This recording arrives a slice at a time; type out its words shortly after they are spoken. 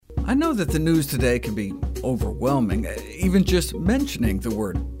I know that the news today can be overwhelming. Even just mentioning the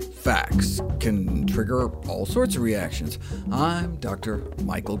word facts can trigger all sorts of reactions. I'm Dr.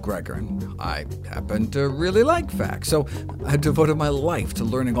 Michael Greger, and I happen to really like facts, so I've devoted my life to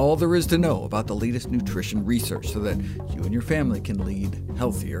learning all there is to know about the latest nutrition research so that you and your family can lead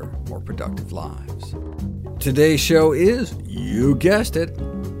healthier, more productive lives. Today's show is, you guessed it,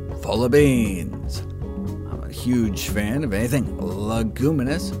 full of beans. I'm a huge fan of anything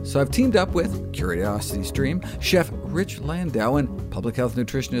leguminous, so I've teamed up with CuriosityStream Chef Rich Landau and public health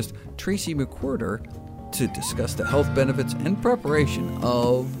nutritionist Tracy McWhirter to discuss the health benefits and preparation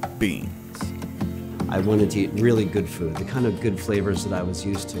of beans. I wanted to eat really good food, the kind of good flavors that I was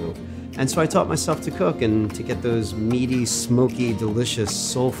used to. And so I taught myself to cook and to get those meaty, smoky, delicious,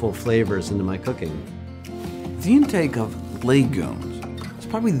 soulful flavors into my cooking. The intake of legumes is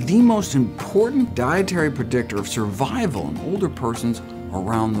probably the most important dietary predictor of survival in older persons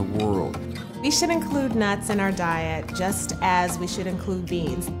around the world. We should include nuts in our diet just as we should include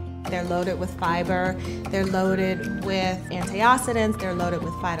beans. They're loaded with fiber, they're loaded with antioxidants, they're loaded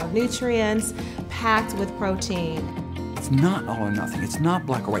with phytonutrients, packed with protein. It's not all or nothing. It's not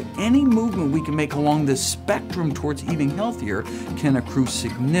black or white. Any movement we can make along this spectrum towards eating healthier can accrue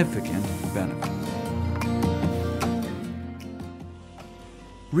significant benefits.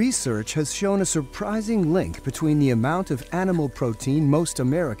 Research has shown a surprising link between the amount of animal protein most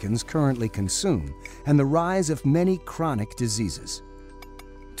Americans currently consume and the rise of many chronic diseases.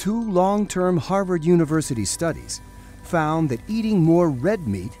 Two long-term Harvard University studies found that eating more red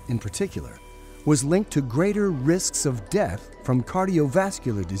meat, in particular, was linked to greater risks of death from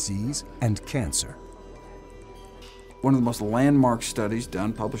cardiovascular disease and cancer. One of the most landmark studies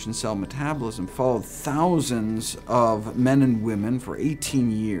done, published in Cell Metabolism, followed thousands of men and women for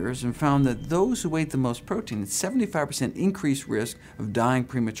 18 years and found that those who ate the most protein had 75% increased risk of dying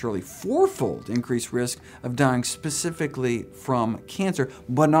prematurely, fourfold increased risk of dying specifically from cancer,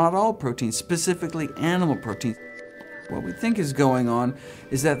 but not all proteins, specifically animal proteins. What we think is going on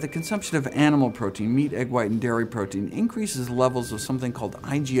is that the consumption of animal protein, meat, egg white, and dairy protein, increases levels of something called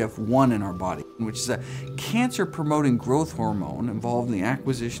IGF-1 in our body, which is a cancer-promoting growth hormone involved in the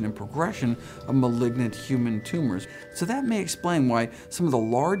acquisition and progression of malignant human tumors. So that may explain why some of the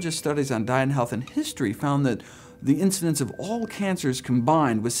largest studies on diet and health in history found that the incidence of all cancers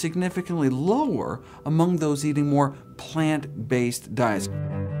combined was significantly lower among those eating more plant-based diets.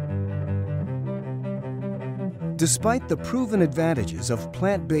 Despite the proven advantages of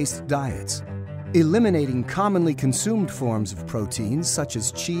plant-based diets, eliminating commonly consumed forms of proteins such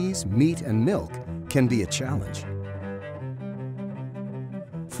as cheese, meat, and milk can be a challenge.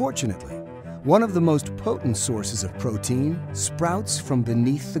 Fortunately, one of the most potent sources of protein sprouts from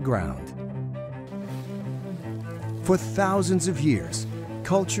beneath the ground. For thousands of years,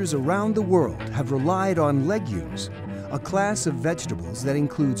 cultures around the world have relied on legumes, a class of vegetables that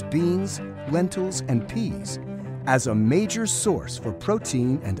includes beans, lentils, and peas, as a major source for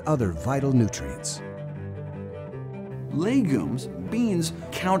protein and other vital nutrients. Legumes, beans,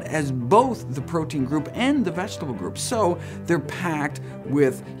 count as both the protein group and the vegetable group, so they're packed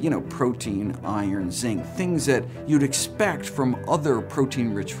with, protein, iron, zinc, things that you'd expect from other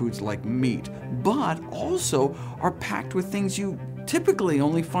protein-rich foods like meat, but also are packed with things you typically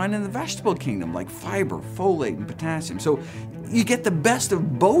only find in the vegetable kingdom, like fiber, folate, and potassium. So you get the best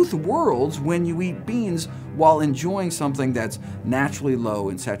of both worlds when you eat beans while enjoying something that's naturally low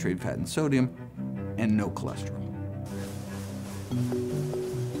in saturated fat and sodium and no cholesterol.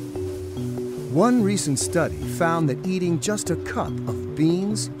 One recent study found that eating just a cup of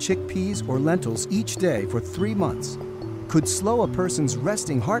beans, chickpeas, or lentils each day for 3 months could slow a person's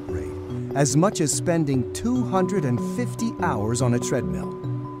resting heart rate as much as spending 250 hours on a treadmill,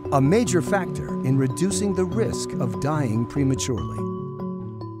 a major factor in reducing the risk of dying prematurely.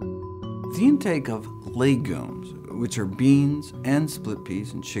 The intake of legumes, which are beans and split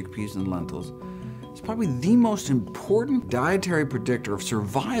peas and chickpeas and lentils, is probably the most important dietary predictor of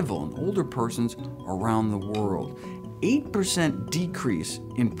survival in older persons around the world. 8% decrease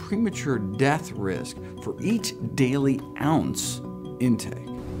in premature death risk for each daily ounce intake.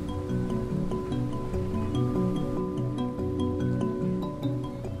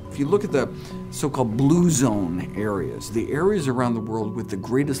 If you look at the so-called blue zone areas, the areas around the world with the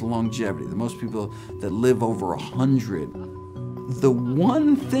greatest longevity, the most people that live over 100, the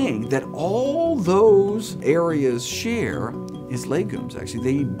one thing that all those areas share is legumes, actually.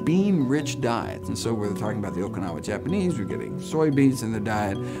 They eat bean-rich diets, and so we're talking about the Okinawa Japanese, we're getting soybeans in their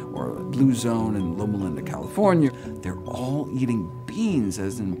diet, or Blue Zone in Loma Linda, California. They're all eating beans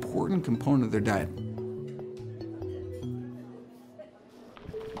as an important component of their diet.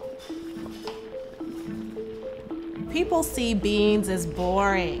 People see beans as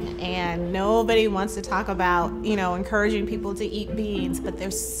boring, and nobody wants to talk about, encouraging people to eat beans, but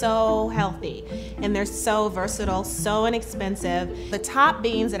they're so healthy and they're so versatile, so inexpensive. The top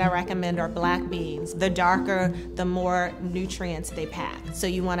beans that I recommend are black beans. The darker, the more nutrients they pack. So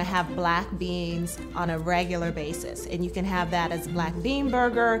you want to have black beans on a regular basis, and you can have that as black bean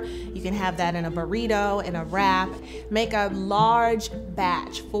burger. You can have that in a burrito, in a wrap. Make a large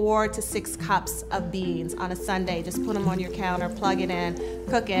batch, 4 to 6 cups of beans on a Sunday. Just put them on your counter, plug it in,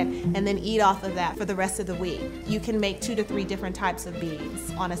 cook it, and then eat off of that for the rest of the week. You can make 2 to 3 different types of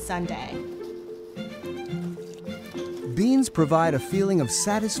beans on a Sunday. Beans provide a feeling of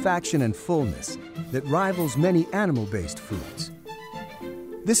satisfaction and fullness that rivals many animal-based foods.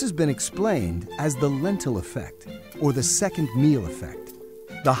 This has been explained as the lentil effect, or the second meal effect.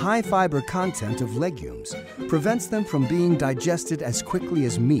 The high fiber content of legumes prevents them from being digested as quickly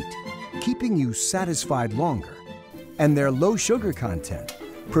as meat, keeping you satisfied longer. And their low sugar content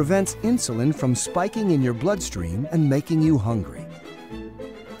prevents insulin from spiking in your bloodstream and making you hungry.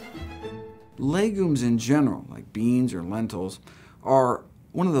 Legumes in general, like beans or lentils, are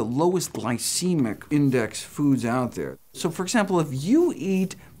one of the lowest glycemic index foods out there. So for example, if you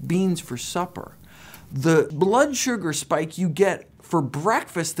eat beans for supper, the blood sugar spike you get for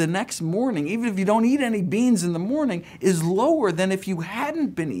breakfast the next morning, even if you don't eat any beans in the morning, is lower than if you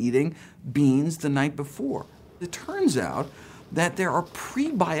hadn't been eating beans the night before. It turns out that there are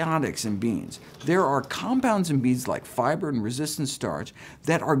prebiotics in beans. There are compounds in beans like fiber and resistant starch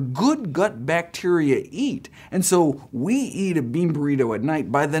that our good gut bacteria eat. And so we eat a bean burrito at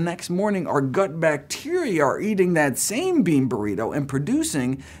night. By the next morning, our gut bacteria are eating that same bean burrito and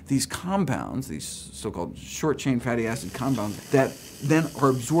producing these compounds, these so-called short-chain fatty acid compounds, that then are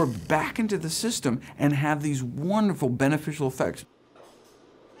absorbed back into the system and have these wonderful beneficial effects.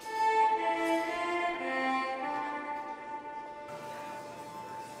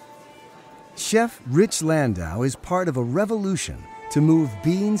 Chef Rich Landau is part of a revolution to move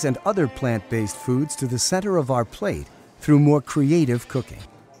beans and other plant-based foods to the center of our plate through more creative cooking.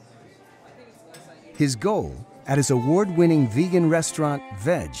 His goal at his award-winning vegan restaurant,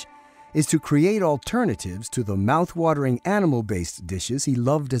 Veg, is to create alternatives to the mouth-watering animal-based dishes he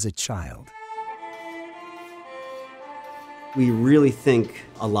loved as a child. We really think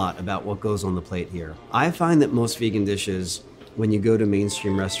a lot about what goes on the plate here. I find that most vegan dishes, when you go to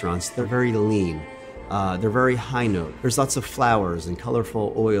mainstream restaurants, they're very lean. They're very high note. There's lots of flowers and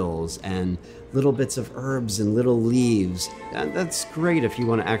colorful oils and little bits of herbs and little leaves. And that's great if you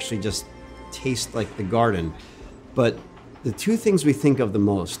want to actually just taste like the garden. But the two things we think of the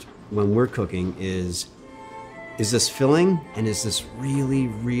most when we're cooking is this filling and is this really,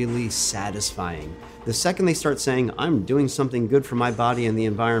 really satisfying? The second they start saying, I'm doing something good for my body and the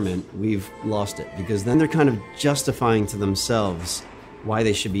environment, we've lost it, because then they're kind of justifying to themselves why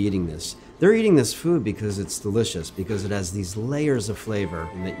they should be eating this. They're eating this food because it's delicious, because it has these layers of flavor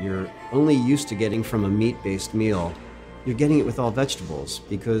that you're only used to getting from a meat-based meal. You're getting it with all vegetables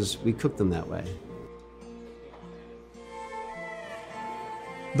because we cook them that way.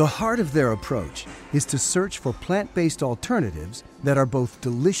 The heart of their approach is to search for plant-based alternatives that are both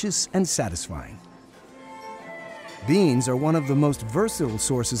delicious and satisfying. Beans are one of the most versatile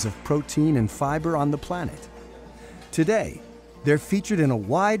sources of protein and fiber on the planet. Today, they're featured in a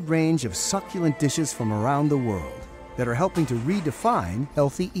wide range of succulent dishes from around the world that are helping to redefine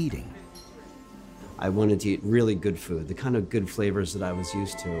healthy eating. I wanted to eat really good food, the kind of good flavors that I was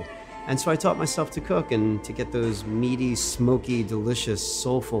used to. And so I taught myself to cook and to get those meaty, smoky, delicious,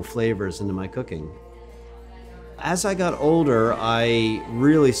 soulful flavors into my cooking. As I got older, I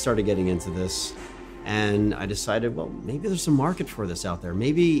really started getting into this. And I decided, well, maybe there's a market for this out there.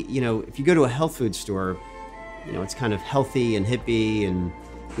 Maybe, if you go to a health food store, it's kind of healthy and hippie, and,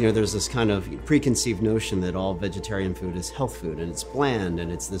 there's this kind of preconceived notion that all vegetarian food is health food, and it's bland,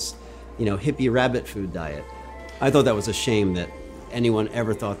 and it's this, hippie rabbit food diet. I thought that was a shame that anyone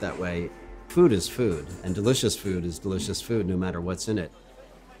ever thought that way. Food is food, and delicious food is delicious food, no matter what's in it.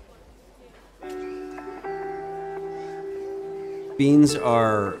 Beans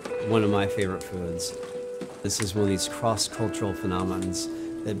are one of my favorite foods. This is one of these cross-cultural phenomenons,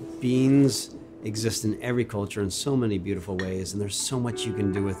 that beans exist in every culture in so many beautiful ways, and there's so much you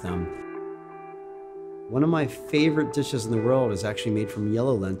can do with them. One of my favorite dishes in the world is actually made from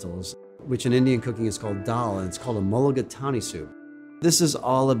yellow lentils, which in Indian cooking is called dal, and it's called a mulligatawny soup. This is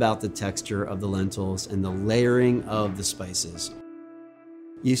all about the texture of the lentils and the layering of the spices.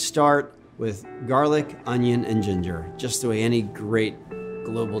 You start with garlic, onion, and ginger, just the way any great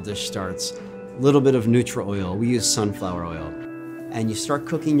global dish starts. A little bit of neutral oil. We use sunflower oil. and you start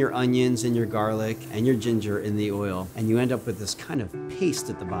cooking your onions and your garlic and your ginger in the oil, and you end up with this kind of paste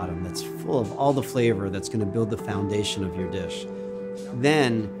at the bottom that's full of all the flavor that's going to build the foundation of your dish.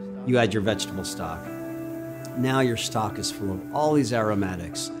 Then you add your vegetable stock. Now your stock is full of all these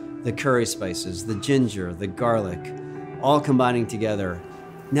aromatics, the curry spices, the ginger, the garlic, all combining together.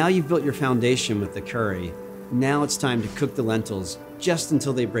 Now you've built your foundation with the curry. Now it's time to cook the lentils just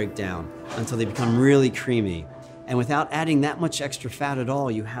until they break down, until they become really creamy. And without adding that much extra fat at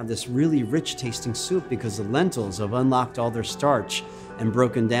all, you have this really rich tasting soup because the lentils have unlocked all their starch and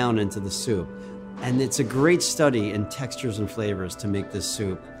broken down into the soup. And it's a great study in textures and flavors to make this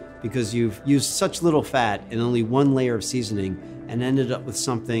soup because you've used such little fat and only one layer of seasoning and ended up with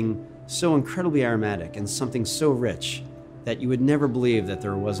something so incredibly aromatic and something so rich that you would never believe that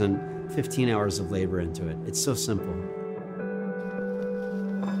there wasn't 15 hours of labor into it. It's so simple.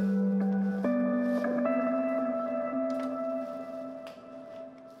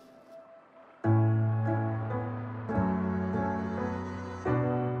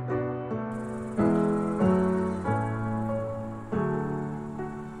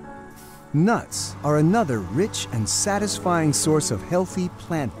 Nuts are another rich and satisfying source of healthy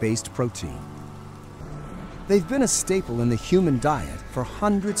plant-based protein. They've been a staple in the human diet for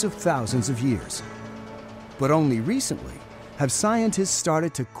hundreds of thousands of years. But only recently have scientists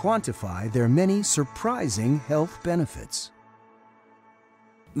started to quantify their many surprising health benefits.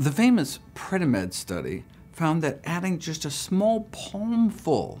 The famous Predimed study found that adding just a small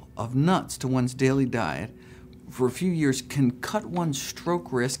palmful of nuts to one's daily diet for a few years can cut one's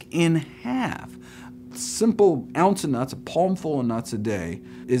stroke risk in half. Simple ounce of nuts, a palmful of nuts a day,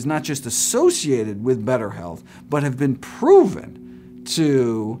 is not just associated with better health, but have been proven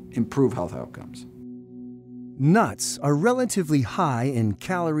to improve health outcomes. Nuts are relatively high in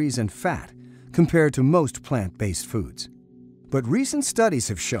calories and fat compared to most plant-based foods. But recent studies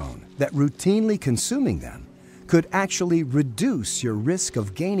have shown that routinely consuming them could actually reduce your risk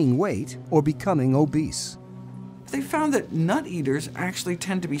of gaining weight or becoming obese. They found that nut eaters actually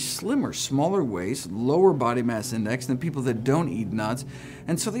tend to be slimmer, smaller waist, lower body mass index than people that don't eat nuts,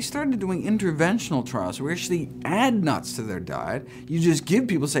 and so they started doing interventional trials where you actually add nuts to their diet. You just give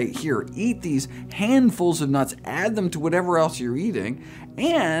people, say, here, eat these handfuls of nuts, add them to whatever else you're eating,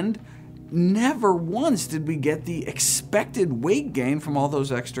 and never once did we get the expected weight gain from all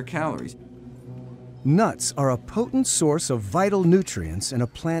those extra calories. Nuts are a potent source of vital nutrients in a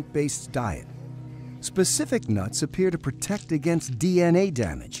plant-based diet. Specific nuts appear to protect against DNA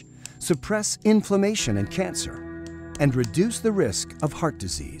damage, suppress inflammation and cancer, and reduce the risk of heart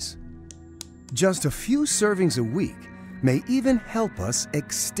disease. Just a few servings a week may even help us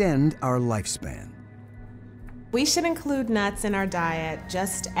extend our lifespan. We should include nuts in our diet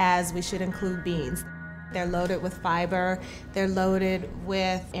just as we should include beans. They're loaded with fiber, they're loaded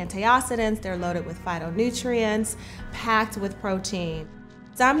with antioxidants, they're loaded with phytonutrients, packed with protein.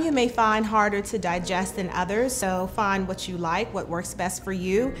 Some you may find harder to digest than others, so find what you like, what works best for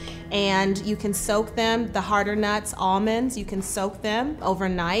you, and you can soak them. The harder nuts, almonds, you can soak them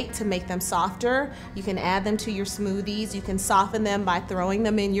overnight to make them softer. You can add them to your smoothies. You can soften them by throwing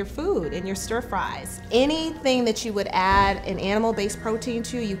them in your food, in your stir fries. Anything that you would add an animal-based protein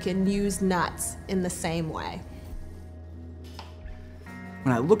to, you can use nuts in the same way.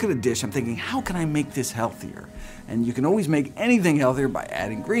 When I look at a dish, I'm thinking, how can I make this healthier? And you can always make anything healthier by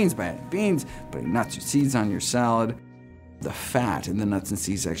adding greens, by adding beans, putting nuts or seeds on your salad. The fat in the nuts and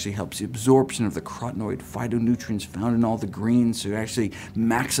seeds actually helps the absorption of the carotenoid phytonutrients found in all the greens, so you actually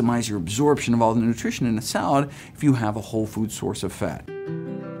maximize your absorption of all the nutrition in a salad if you have a whole food source of fat.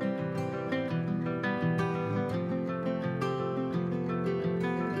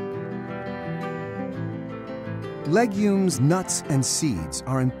 Legumes, nuts, and seeds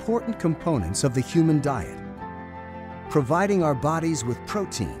are important components of the human diet, providing our bodies with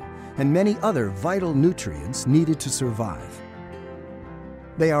protein and many other vital nutrients needed to survive.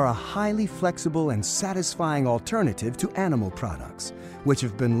 They are a highly flexible and satisfying alternative to animal products, which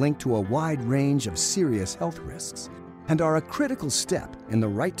have been linked to a wide range of serious health risks, and are a critical step in the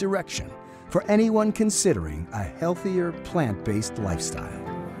right direction for anyone considering a healthier plant-based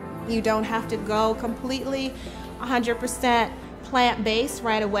lifestyle. You don't have to go completely 100% plant-based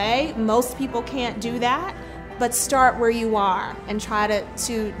right away. Most people can't do that, but start where you are and try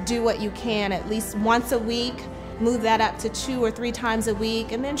to do what you can at least once a week, move that up to 2 or 3 times a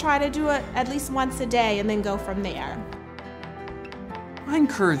week, and then try to do it at least once a day and then go from there. I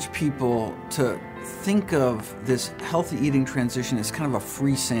encourage people to think of this healthy eating transition as kind of a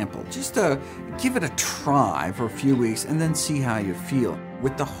free sample. Just to give it a try for a few weeks and then see how you feel.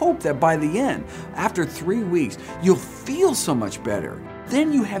 with the hope that by the end, after 3 weeks, you'll feel so much better.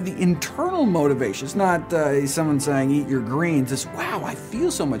 Then you have the internal motivation. It's not someone saying, eat your greens. It's, wow, I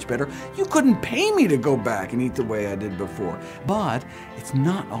feel so much better. You couldn't pay me to go back and eat the way I did before. But it's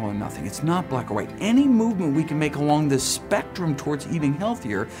not all or nothing. It's not black or white. Any movement we can make along this spectrum towards eating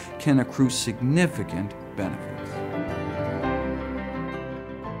healthier can accrue significant benefits.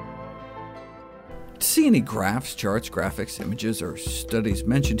 To see any graphs, charts, graphics, images, or studies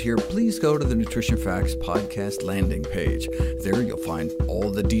mentioned here, please go to the Nutrition Facts podcast landing page. There you'll find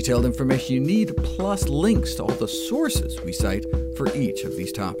all the detailed information you need, plus links to all the sources we cite for each of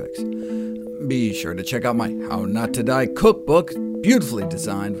these topics. Be sure to check out my How Not to Die cookbook, beautifully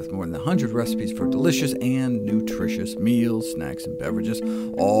designed with more than 100 recipes for delicious and nutritious meals, snacks, and beverages.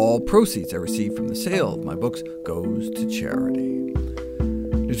 All proceeds I receive from the sale of my books goes to charity.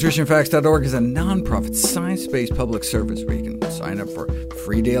 NutritionFacts.org is a nonprofit, science-based public service where you can sign up for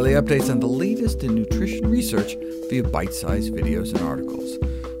free daily updates on the latest in nutrition research via bite-sized videos and articles.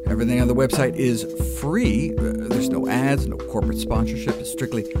 Everything on the website is free. There's no ads, no corporate sponsorship. It's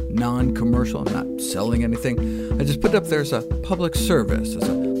strictly non-commercial. I'm not selling anything. I just put it up there as a public service, as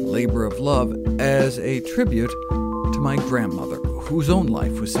a labor of love, as a tribute to my grandmother, whose own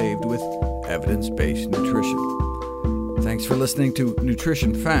life was saved with evidence-based nutrition. Thanks for listening to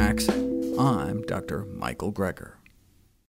Nutrition Facts. I'm Dr. Michael Greger.